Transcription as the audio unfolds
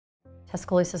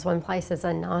Tuscaloosa's One Place is a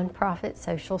nonprofit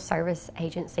social service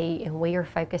agency, and we are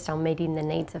focused on meeting the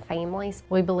needs of families.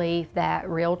 We believe that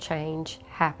real change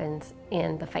happens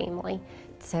in the family.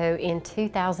 So in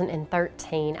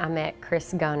 2013, I met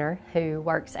Chris Gunner, who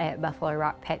works at Buffalo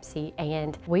Rock Pepsi,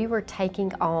 and we were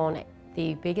taking on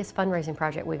the biggest fundraising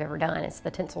project we've ever done. It's the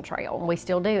Tinsel Trail, and we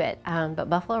still do it. But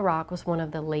Buffalo Rock was one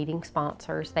of the leading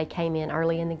sponsors. They came in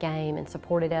early in the game and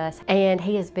supported us, and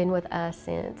he has been with us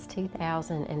since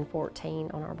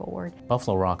 2014 on our board.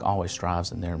 Buffalo Rock always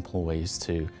strives in their employees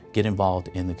to get involved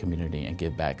in the community and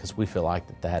give back, because we feel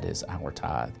like that is our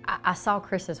tithe. I saw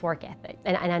Chris's work ethic,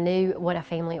 and I knew what a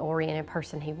family-oriented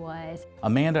person he was.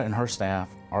 Amanda and her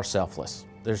staff are selfless.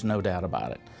 There's no doubt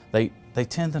about it. They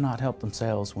tend to not help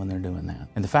themselves when they're doing that.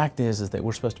 And the fact is that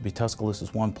we're supposed to be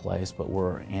Tuscaloosa's One Place, but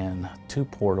we're in 2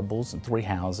 portables and 3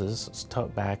 houses. It's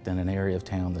tucked back in an area of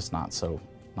town that's not so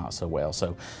well.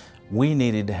 So we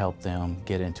needed to help them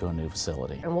get into a new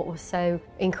facility. And what was so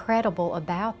incredible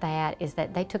about that is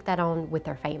that they took that on with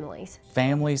their families.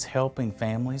 Families Helping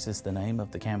Families is the name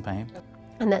of the campaign.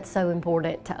 And that's so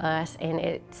important to us, and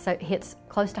it hits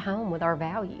close to home with our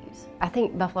values. I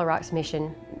think Buffalo Rock's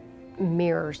mission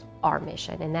mirrors our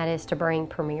mission, and that is to bring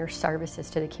premier services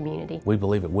to the community. We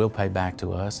believe it will pay back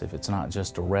to us if it's not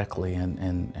just directly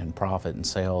in profit and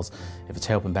sales, if it's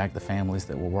helping back the families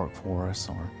that will work for us,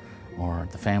 or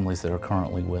the families that are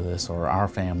currently with us, or our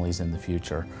families in the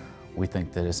future. We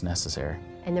think that it's necessary.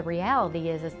 And the reality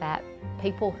is that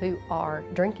people who are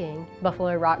drinking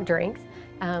Buffalo Rock drinks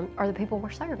are the people we're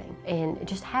serving. And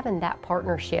just having that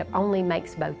partnership only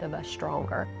makes both of us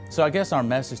stronger. So I guess our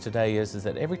message today is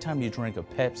that every time you drink a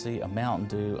Pepsi, a Mountain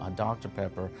Dew, a Dr.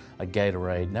 Pepper, a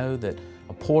Gatorade, know that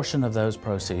a portion of those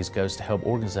proceeds goes to help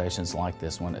organizations like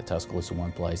this one at Tuscaloosa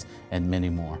One Place and many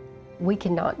more. We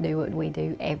cannot do what we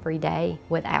do every day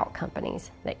without companies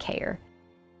that care.